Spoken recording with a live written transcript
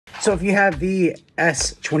So if you have the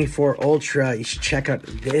S24 Ultra, you should check out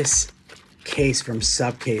this case from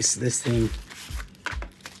Subcase. This thing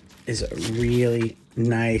is really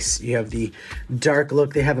nice. You have the dark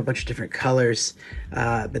look. They have a bunch of different colors,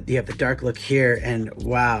 but you have the dark look here, and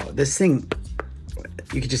wow, this thing,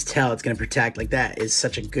 you can just tell it's going to protect. Like, that is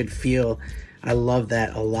such a good feel. I love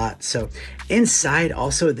that a lot. So inside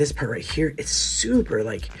also, this part right here, it's super,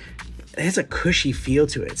 like, it has a cushy feel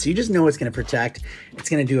to it. So you just know it's going to protect. It's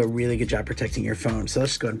going to do a really good job protecting your phone. So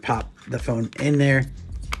let's just go ahead and pop the phone in there.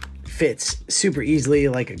 Fits super easily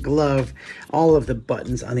like a glove. All of the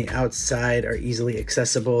buttons on the outside are easily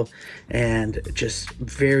accessible and just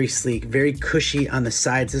very sleek, very cushy on the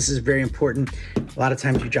sides. This is very important. A lot of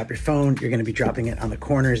times you drop your phone, you're going to be dropping it on the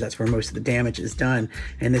corners. That's where most of the damage is done,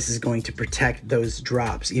 and this is going to protect those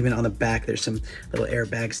drops. Even on the back, there's some little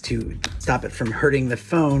airbags to stop it from hurting the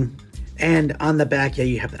phone. And on the back, yeah,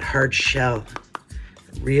 you have that hard shell.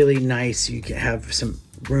 Really nice. You can have some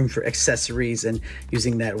room for accessories and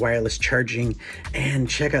using that wireless charging. And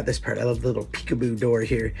check out this part. I love the little peekaboo door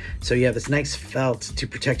here. So you have this nice felt to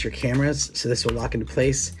protect your cameras. So this will lock into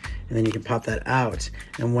place, and then you can pop that out.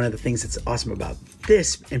 And one of the things that's awesome about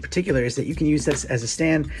this in particular is that you can use this as a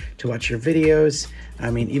stand to watch your videos.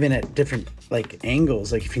 I mean, even at different like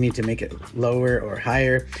angles, like if you need to make it lower or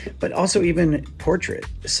higher, but also even portrait.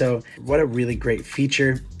 So what a really great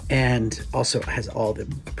feature. And also has all the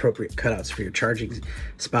appropriate cutouts for your charging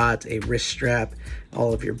spots, a wrist strap,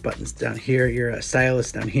 all of your buttons down here, your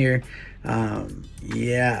stylus down here.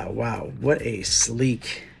 Yeah, wow, what a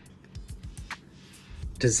sleek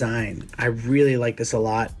design. I really like this a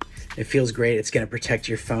lot. It feels great. It's going to protect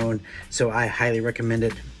your phone, so I highly recommend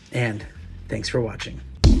it. And thanks for watching.